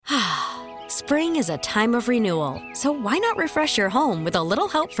Spring is a time of renewal, so why not refresh your home with a little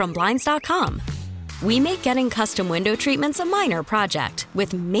help from Blinds.com? We make getting custom window treatments a minor project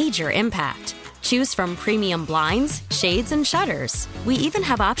with major impact. Choose from premium blinds, shades, and shutters. We even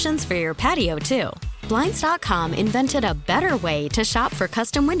have options for your patio, too. Blinds.com invented a better way to shop for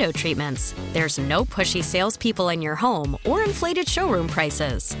custom window treatments. There's no pushy salespeople in your home or inflated showroom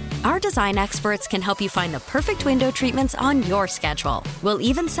prices. Our design experts can help you find the perfect window treatments on your schedule. We'll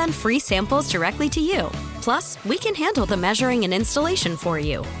even send free samples directly to you. Plus, we can handle the measuring and installation for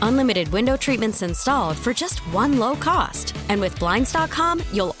you. Unlimited window treatments installed for just one low cost. And with Blinds.com,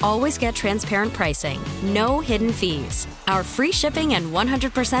 you'll always get transparent pricing. No hidden fees. Our free shipping and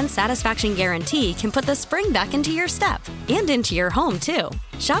 100% satisfaction guarantee can put the spring back into your step and into your home, too.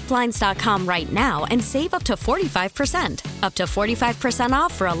 Shop Blinds.com right now and save up to 45%. Up to 45%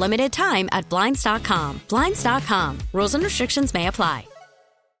 off for a limited time at Blinds.com. Blinds.com. Rules and restrictions may apply.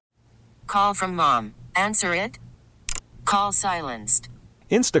 Call from mom. Answer it. Call silenced.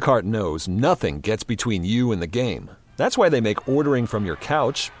 Instacart knows nothing gets between you and the game. That's why they make ordering from your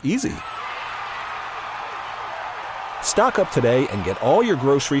couch easy. Stock up today and get all your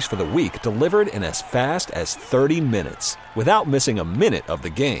groceries for the week delivered in as fast as 30 minutes without missing a minute of the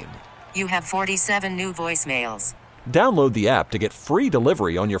game. You have 47 new voicemails. Download the app to get free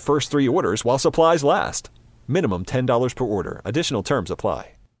delivery on your first 3 orders while supplies last. Minimum $10 per order. Additional terms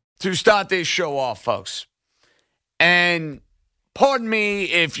apply. To start this show off, folks, and pardon me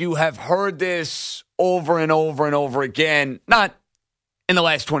if you have heard this over and over and over again, not in the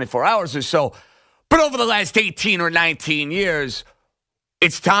last 24 hours or so, but over the last 18 or 19 years,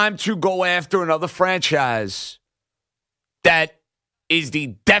 it's time to go after another franchise that is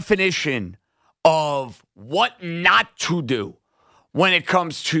the definition of what not to do when it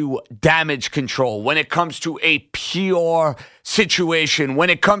comes to damage control, when it comes to a PR situation, when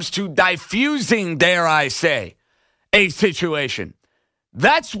it comes to diffusing, dare I say, a situation.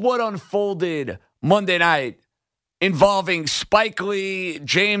 That's what unfolded Monday night involving Spike Lee,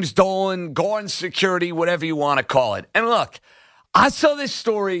 James Dolan, Garden Security, whatever you want to call it. And look, I saw this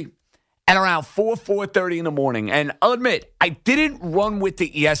story at around 4:30 in the morning, and I'll admit, I didn't run with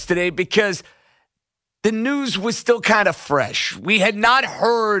it yesterday because the news was still kind of fresh. We had not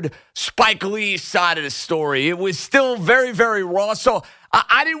heard Spike Lee's side of the story. It was still very, very raw. So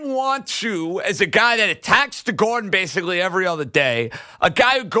I didn't want to, as a guy that attacks the Garden basically every other day, a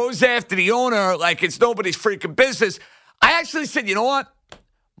guy who goes after the owner like it's nobody's freaking business, I actually said, you know what?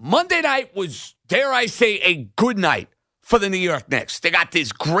 Monday night was, dare I say, a good night for the New York Knicks. They got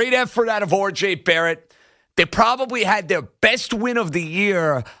this great effort out of R.J. Barrett. They probably had their best win of the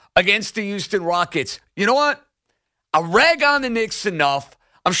year against the Houston Rockets. You know what? I rag on the Knicks enough.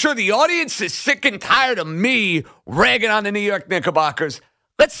 I'm sure the audience is sick and tired of me ragging on the New York Knickerbockers.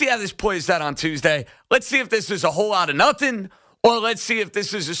 Let's see how this plays out on Tuesday. Let's see if this is a whole lot of nothing, or let's see if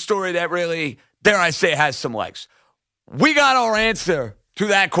this is a story that really, dare I say, has some legs. We got our answer to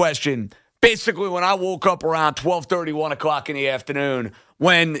that question basically when I woke up around 12:30, 1 o'clock in the afternoon,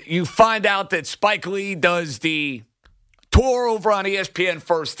 when you find out that Spike Lee does the tour over on ESPN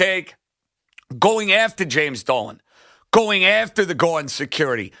First Take, going after James Dolan, going after the Garden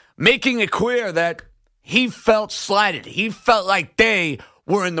Security, making it clear that he felt slighted. He felt like they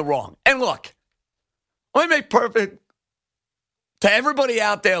were in the wrong. And look, let me make perfect to everybody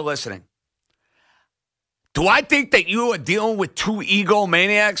out there listening. Do I think that you are dealing with two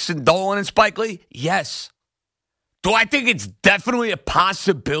egomaniacs in Dolan and Spike Lee? Yes. Do I think it's definitely a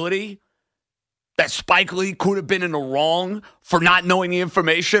possibility that Spike Lee could have been in the wrong for not knowing the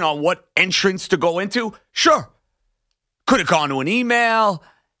information on what entrance to go into? Sure. Could have gone to an email.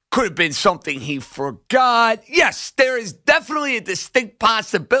 Could have been something he forgot. Yes, there is definitely a distinct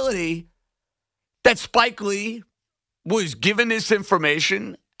possibility that Spike Lee was given this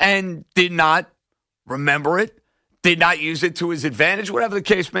information and did not remember it, did not use it to his advantage, whatever the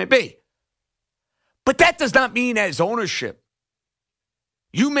case may be. But that does not mean as ownership,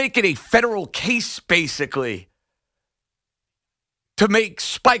 you make it a federal case, basically, to make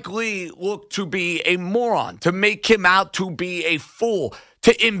Spike Lee look to be a moron, to make him out to be a fool,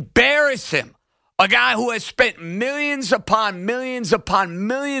 to embarrass him, a guy who has spent millions upon millions upon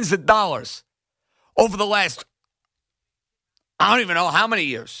millions of dollars over the last, I don't even know how many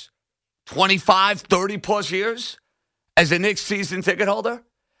years, 25, 30 plus years as a Knicks season ticket holder,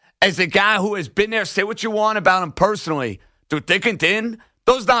 as a guy who has been there. Say what you want about him personally, through thick and thin.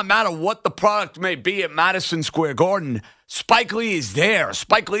 Does not matter what the product may be at Madison Square Garden. Spike Lee is there.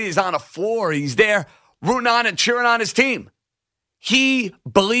 Spike Lee is on the floor. He's there rooting on and cheering on his team. He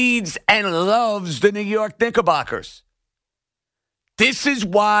bleeds and loves the New York Knickerbockers. This is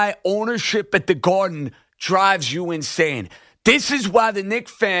why ownership at the Garden drives you insane. This is why the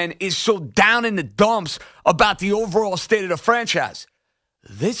Knicks fan is so down in the dumps about the overall state of the franchise.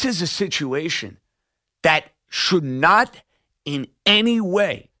 This is a situation that should not in any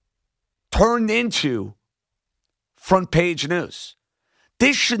way turn into front page news.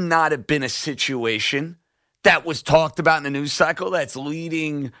 This should not have been a situation that was talked about in the news cycle that's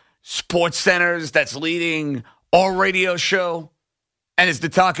leading sports centers, that's leading our radio show, and is the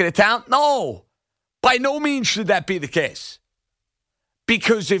talk of the town. No, by no means should that be the case.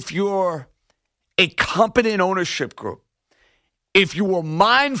 Because if you're a competent ownership group, if you were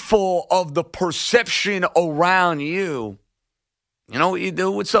mindful of the perception around you, you know what you do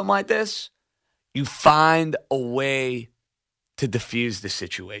with something like this? You find a way to diffuse the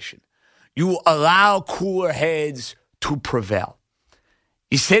situation. You allow cooler heads to prevail.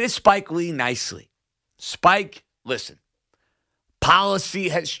 You say to Spike Lee nicely, Spike, listen, policy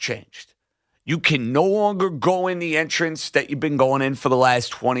has changed. You can no longer go in the entrance that you've been going in for the last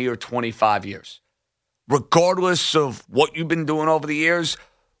 20 or 25 years. Regardless of what you've been doing over the years,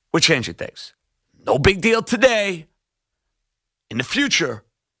 we're changing things. No big deal today. In the future,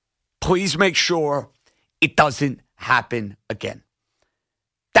 please make sure it doesn't happen again.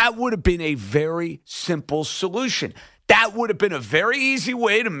 That would have been a very simple solution. That would have been a very easy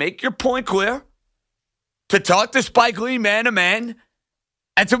way to make your point clear, to talk to Spike Lee man to man,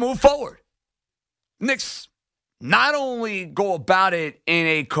 and to move forward. Knicks not only go about it in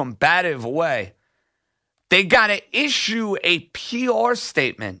a combative way, they got to issue a PR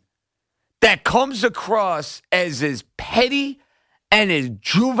statement that comes across as petty and as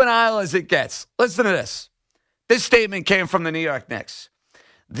juvenile as it gets. Listen to this. This statement came from the New York Knicks.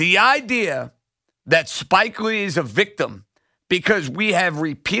 The idea that Spike Lee is a victim because we have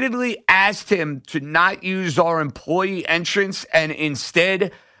repeatedly asked him to not use our employee entrance and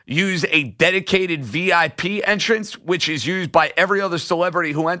instead use a dedicated VIP entrance, which is used by every other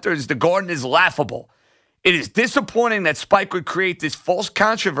celebrity who enters the Garden, is laughable. It is disappointing that Spike would create this false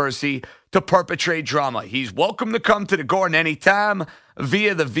controversy to perpetrate drama. He's welcome to come to the Garden anytime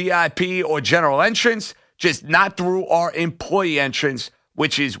via the VIP or general entrance, just not through our employee entrance,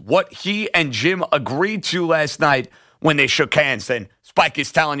 which is what he and Jim agreed to last night when they shook hands. And Spike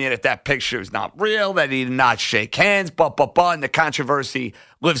is telling you that that picture is not real, that he did not shake hands, and the controversy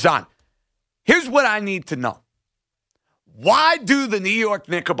lives on. Here's what I need to know. Why do the New York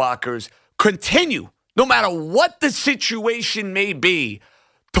Knickerbockers continue, no matter what the situation may be,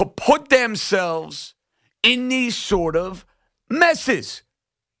 to put themselves in these sort of messes?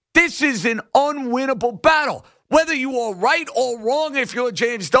 This is an unwinnable battle. Whether you are right or wrong if you're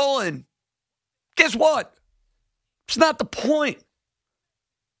James Dolan, guess what? It's not the point.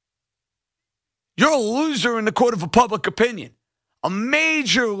 You're a loser in the court of public opinion. A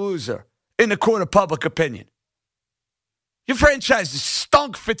major loser in the court of public opinion. Your franchise has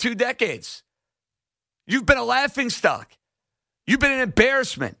stunk for 2 decades. You've been a laughingstock. You've been an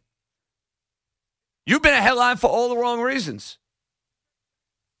embarrassment. You've been a headline for all the wrong reasons.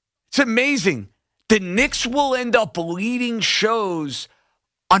 It's amazing. The Knicks will end up leading shows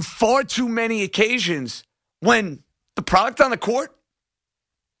on far too many occasions when the product on the court,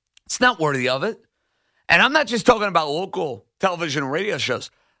 it's not worthy of it. And I'm not just talking about local television and radio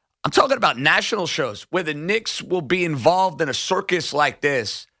shows. I'm talking about national shows where the Knicks will be involved in a circus like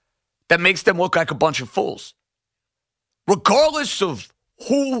this that makes them look like a bunch of fools. Regardless of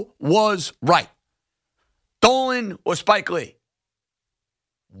who was right, Dolan or Spike Lee.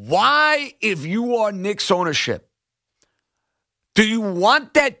 Why, if you are Knicks ownership, do you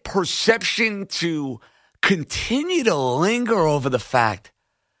want that perception to continue to linger over the fact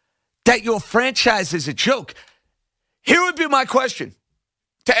that your franchise is a joke? Here would be my question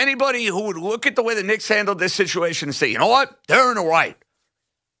to anybody who would look at the way the Knicks handled this situation and say, you know what? They're in the right.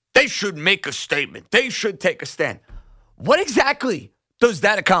 They should make a statement. They should take a stand. What exactly does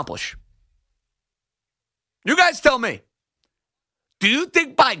that accomplish? You guys tell me. Do you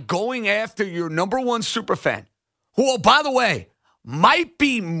think by going after your number one superfan, who, oh, by the way, might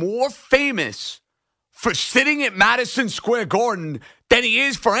be more famous for sitting at Madison Square Garden than he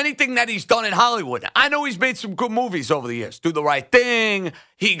is for anything that he's done in Hollywood? I know he's made some good movies over the years. Do the Right Thing.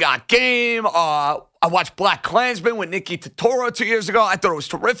 He Got Game. I watched Black Klansman with Nicky Totoro 2 years ago. I thought it was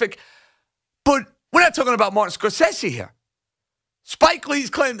terrific. But we're not talking about Martin Scorsese here. Spike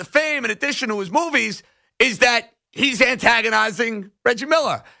Lee's claim to fame, in addition to his movies, is that he's antagonizing Reggie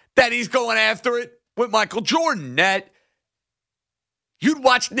Miller, that he's going after it with Michael Jordan, that you'd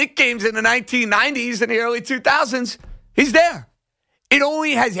watch Knick games in the 1990s and the early 2000s. He's there. It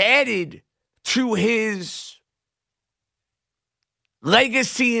only has added to his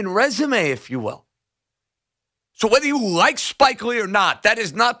legacy and resume, if you will. So whether you like Spike Lee or not, that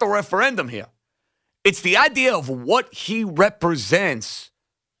is not the referendum here. It's the idea of what he represents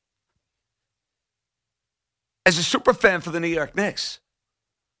as a superfan for the New York Knicks.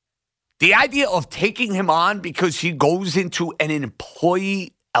 The idea of taking him on because he goes into an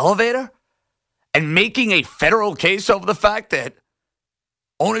employee elevator and making a federal case over the fact that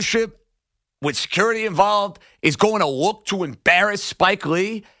ownership with security involved is going to look to embarrass Spike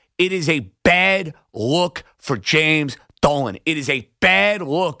Lee, it is a bad look for James Dolan. It is a bad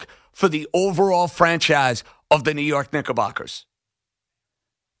look for the overall franchise of the New York Knickerbockers.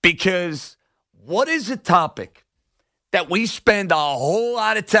 Because what is a topic that we spend a whole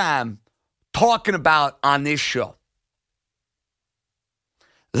lot of time talking about on this show?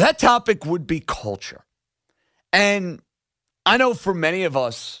 That topic would be culture. And I know for many of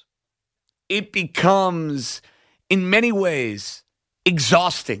us, it becomes, in many ways,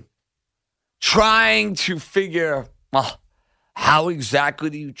 exhausting trying to figure, well, how exactly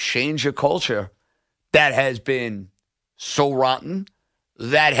do you change a culture that has been so rotten,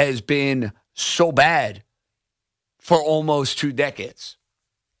 that has been so bad for almost 2 decades?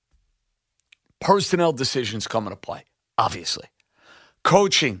 Personnel decisions come into play, obviously.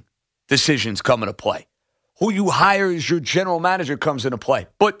 Coaching decisions come into play. Who you hire as your general manager comes into play.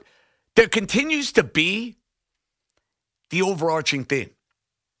 But there continues to be the overarching theme.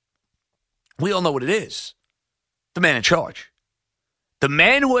 We all know what it is. The man in charge. The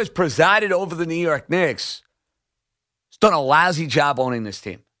man who has presided over the New York Knicks has done a lousy job owning this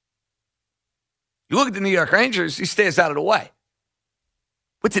team. You look at the New York Rangers, he stays out of the way.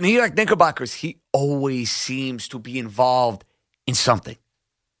 With the New York Knickerbockers, he always seems to be involved in something.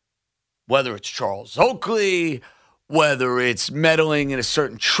 Whether it's Charles Oakley, whether it's meddling in a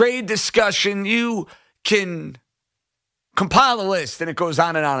certain trade discussion, you can compile a list and it goes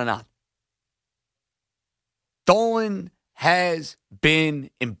on and on and on. Dolan has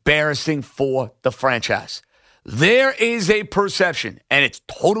been embarrassing for the franchise. There is a perception, and it's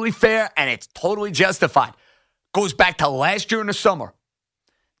totally fair and it's totally justified. Goes back to last year in the summer,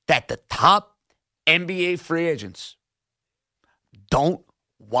 that the top NBA free agents don't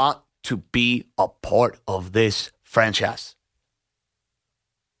want to be a part of this franchise.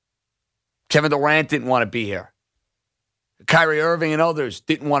 Kevin Durant didn't want to be here. Kyrie Irving and others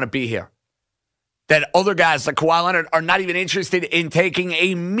didn't want to be here. That other guys like Kawhi Leonard are not even interested in taking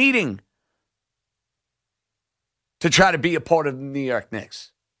a meeting to try to be a part of the New York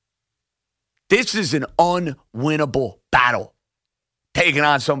Knicks. This is an unwinnable battle, taking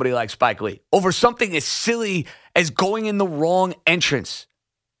on somebody like Spike Lee over something as silly as going in the wrong entrance.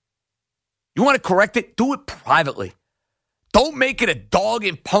 You want to correct it? Do it privately. Don't make it a dog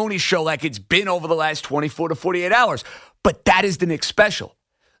and pony show like it's been over the last 24 to 48 hours. But that is the Knicks special.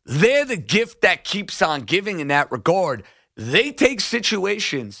 They're the gift that keeps on giving in that regard. They take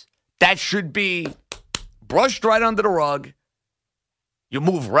situations that should be brushed right under the rug. You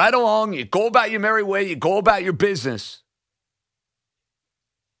move right along. You go about your merry way. You go about your business.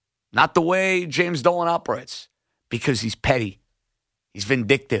 Not the way James Dolan operates, because he's petty. He's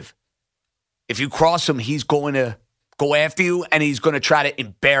vindictive. If you cross him, he's going to go after you and he's going to try to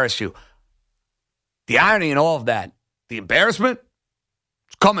embarrass you. The irony in all of that, the embarrassment,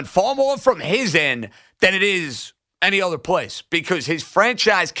 is coming far more from his end than it is any other place, because his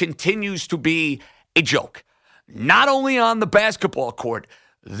franchise continues to be a joke. Not only on the basketball court,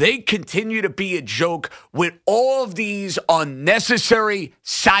 they continue to be a joke with all of these unnecessary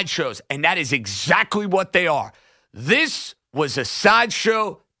sideshows, and that is exactly what they are. This was a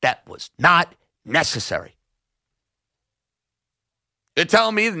sideshow that was not necessary. You're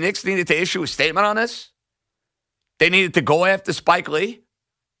telling me the Knicks needed to issue a statement on this? They needed to go after Spike Lee?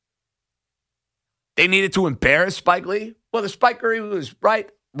 They needed to embarrass Spike Lee? Well, the Spike Lee was right,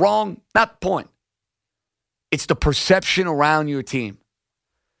 wrong, not the point. It's the perception around your team.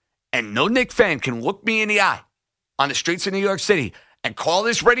 And no Knicks fan can look me in the eye on the streets of New York City and call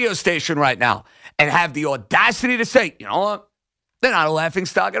this radio station right now and have the audacity to say, you know what? They're not a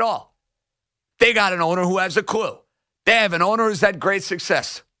laughingstock at all. They got an owner who has a clue. They have an owner who's had great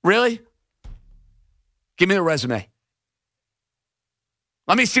success. Really? Give me the resume.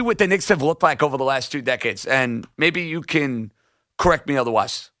 Let me see what the Knicks have looked like over the last 2 decades, and maybe you can correct me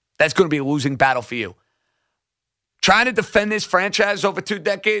otherwise. That's going to be a losing battle for you. Trying to defend this franchise over 2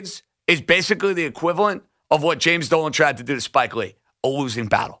 decades is basically the equivalent of what James Dolan tried to do to Spike Lee, a losing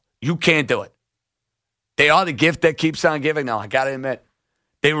battle. You can't do it. They are the gift that keeps on giving now, I got to admit.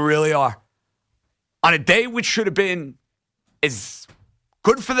 They really are. On a day which should have been as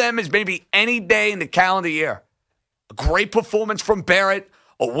good for them as maybe any day in the calendar year, a great performance from Barrett,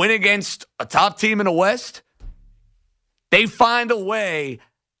 a win against a top team in the West, they find a way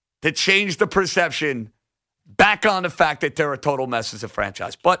to change the perception back on the fact that they're a total mess as a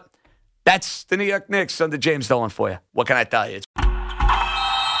franchise. But that's the New York Knicks under James Dolan for you. What can I tell you?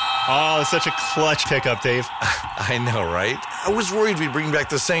 Oh, such a clutch pickup, Dave. I know, right? I was worried we'd bring back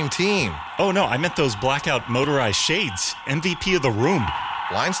the same team. Oh, no, I meant those blackout motorized shades. MVP of the room.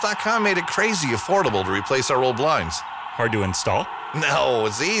 Blinds.com made it crazy affordable to replace our old blinds. Hard to install? No,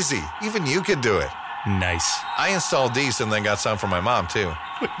 it's easy. Even you could do it. Nice. I installed these and then got some for my mom, too.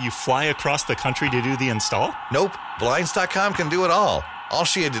 What, you fly across the country to do the install? Nope. Blinds.com can do it all. All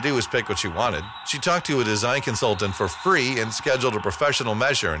she had to do was pick what she wanted. She talked to a design consultant for free and scheduled a professional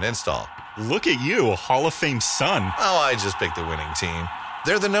measure and install. Look at you, Hall of Fame son. Oh, I just picked the winning team.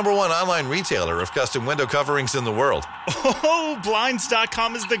 They're the #1 online retailer of custom window coverings in the world. Oh,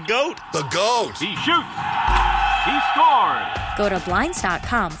 Blinds.com is the GOAT. The GOAT! He shoots. He scored. Go to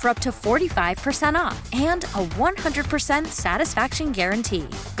Blinds.com for up to 45% off and a 100% satisfaction guarantee.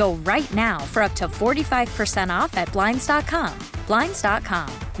 Go right now for up to 45% off at Blinds.com. Blinds.com.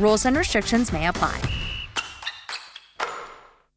 Rules and restrictions may apply.